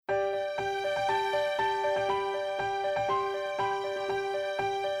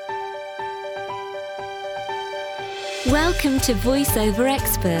Welcome to VoiceOver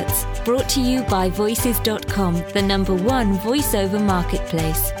Experts, brought to you by Voices.com, the #1 voiceover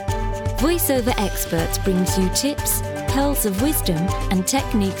marketplace. VoiceOver Experts brings you tips, pearls of wisdom, and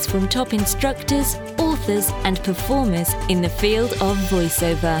techniques from top instructors, authors, and performers in the field of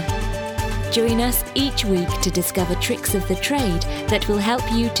voiceover. Join us each week to discover tricks of the trade that will help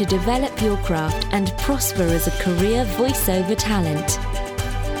you to develop your craft and prosper as a career voiceover talent.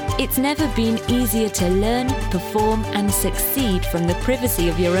 It's never been easier to learn, perform, and succeed from the privacy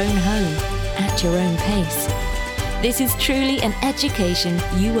of your own home, at your own pace. This is truly an education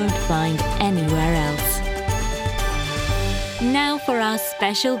you won't find anywhere else. Now for our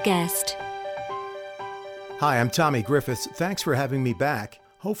special guest. Hi, I'm Tommy Griffiths. Thanks for having me back.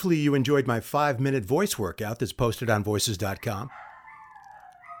 Hopefully you enjoyed my 5-minute voice workout that's posted on Voices.com.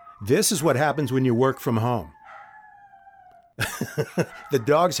 This is what happens when you work from home. The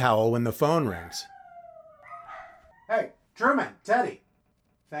dogs howl when the phone rings. Hey, Truman, Teddy.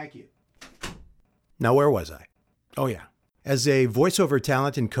 Thank you. Now, where was I? Oh, yeah. As a voiceover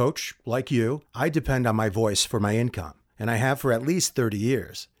talent and coach like you, I depend on my voice for my income, and I have for at least 30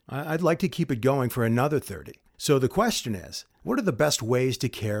 years. I'd like to keep it going for another 30. So the question is, what are the best ways to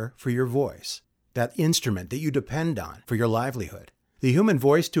care for your voice? That instrument that you depend on for your livelihood. The human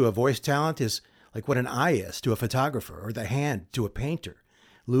voice to a voice talent is like what an eye is to a photographer or the hand to a painter.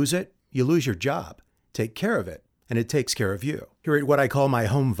 Lose it, you lose your job. Take care of it, and it takes care of you. Here at what I call my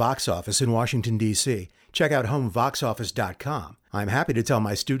home Vox office in Washington, D.C., check out homevoxoffice.com. I'm happy to tell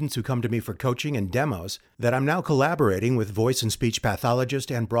my students who come to me for coaching and demos that I'm now collaborating with voice and speech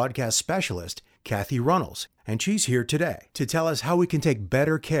pathologist and broadcast specialist Kathy Runnels, and she's here today to tell us how we can take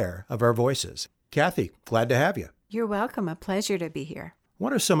better care of our voices. Kathy, glad to have you. You're welcome. A pleasure to be here.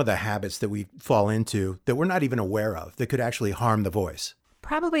 What are some of the habits that we fall into that we're not even aware of that could actually harm the voice?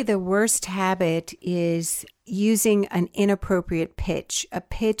 Probably the worst habit is using an inappropriate pitch, a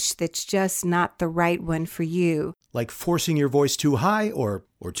pitch that's just not the right one for you. Like forcing your voice too high or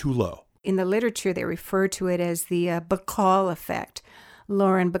too low. In the literature, they refer to it as the Bacall effect.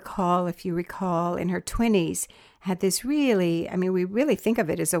 Lauren Bacall, if you recall, in her 20s, had this we really think of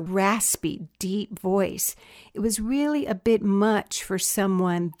it as a raspy, deep voice. It was really a bit much for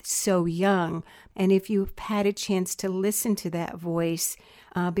someone so young. And if you've had a chance to listen to that voice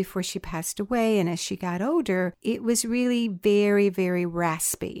before she passed away and as she got older, it was really very, very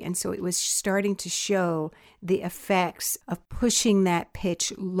raspy. And so it was starting to show the effects of pushing that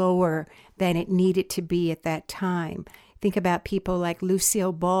pitch lower than it needed to be at that time. Think about people like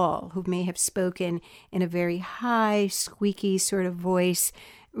Lucille Ball, who may have spoken in a very high, squeaky sort of voice,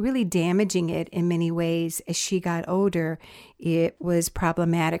 really damaging it in many ways. As she got older, it was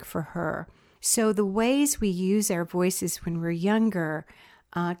problematic for her. So the ways we use our voices when we're younger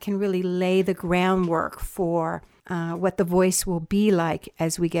can really lay the groundwork for what the voice will be like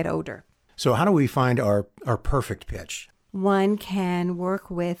as we get older. So how do we find our perfect pitch? One can work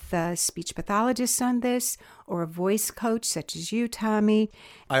with speech pathologists on this or a voice coach such as you, Tommy.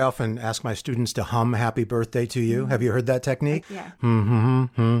 I often ask my students to hum happy birthday to you. Have you heard that technique? Yeah.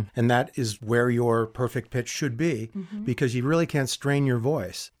 And that is where your perfect pitch should be because you really can't strain your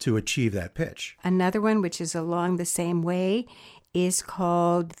voice to achieve that pitch. Another one, which is along the same way, is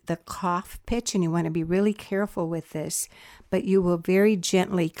called the cough pitch, and you want to be really careful with this, but you will very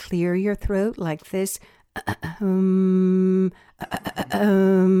gently clear your throat like this. And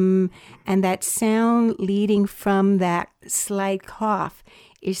that sound leading from that slight cough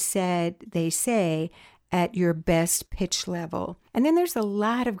is said, they say, at your best pitch level. And then there's a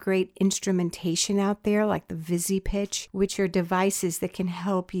lot of great instrumentation out there, like the VisiPitch, which are devices that can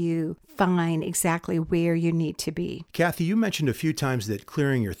help you find exactly where you need to be. Kathy, you mentioned a few times that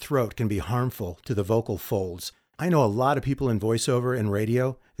clearing your throat can be harmful to the vocal folds. I know a lot of people in voiceover and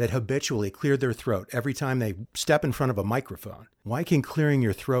radio that habitually clear their throat every time they step in front of a microphone. Why can clearing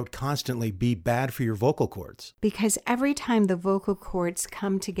your throat constantly be bad for your vocal cords? Because every time the vocal cords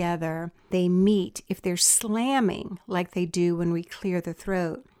come together, they meet. If they're slamming like they do when we clear the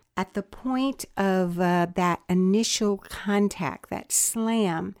throat, at the point of that initial contact, that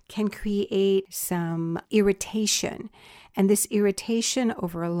slam can create some irritation. And this irritation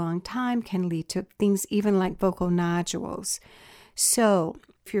over a long time can lead to things even like vocal nodules. So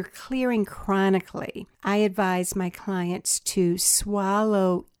if you're clearing chronically, I advise my clients to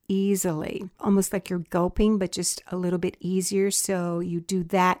swallow easily, almost like you're gulping, but just a little bit easier. So you do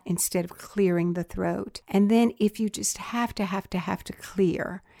that instead of clearing the throat. And then if you just have to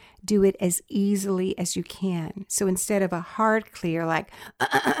clear, do it as easily as you can. So instead of a hard clear, like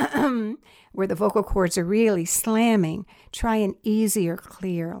where the vocal cords are really slamming, try an easier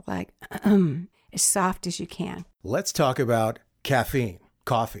clear, like as soft as you can. Let's talk about caffeine,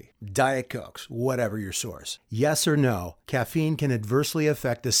 coffee, Diet Cokes, whatever your source. Yes or no, caffeine can adversely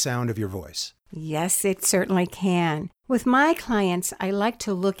affect the sound of your voice. Yes, it certainly can. With my clients, I like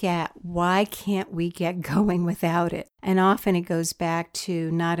to look at why can't we get going without it? And often it goes back to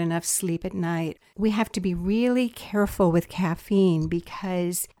not enough sleep at night. We have to be really careful with caffeine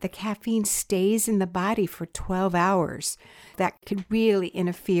because the caffeine stays in the body for 12 hours. That could really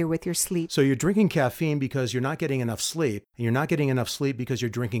interfere with your sleep. So you're drinking caffeine because you're not getting enough sleep, and you're not getting enough sleep because you're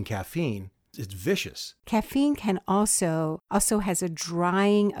drinking caffeine. It's vicious. Caffeine can also has a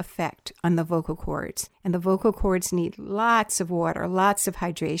drying effect on the vocal cords. And the vocal cords need lots of water, lots of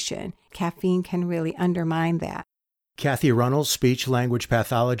hydration. Caffeine can really undermine that. Kathy Runnels, speech-language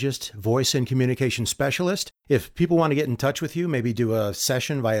pathologist, voice and communication specialist. If people want to get in touch with you, maybe do a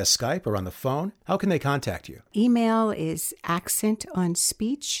session via Skype or on the phone, how can they contact you? Email is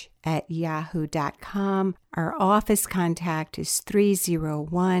accentonspeech@yahoo.com. Our office contact is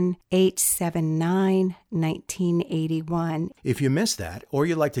 301-879-1981. If you missed that, or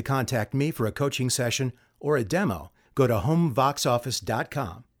you'd like to contact me for a coaching session or a demo, go to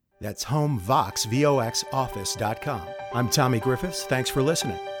homevoxoffice.com. That's homevoxoffice.com. I'm Tommy Griffiths. Thanks for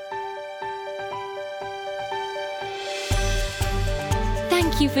listening.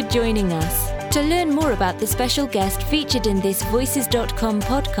 Thank you for joining us. To learn more about the special guest featured in this Voices.com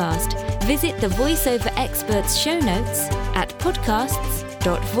podcast, visit the VoiceOver Experts show notes at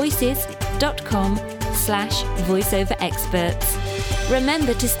podcasts.voices.com/voiceoverexperts.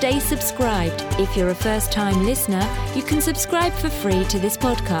 Remember to stay subscribed. If you're a first-time listener, you can subscribe for free to this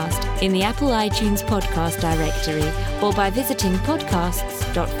podcast in the Apple iTunes podcast directory or by visiting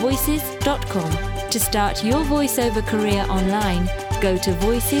podcasts.voices.com. To start your voiceover career online, go to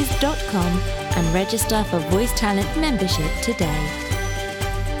voices.com and register for Voice Talent membership today.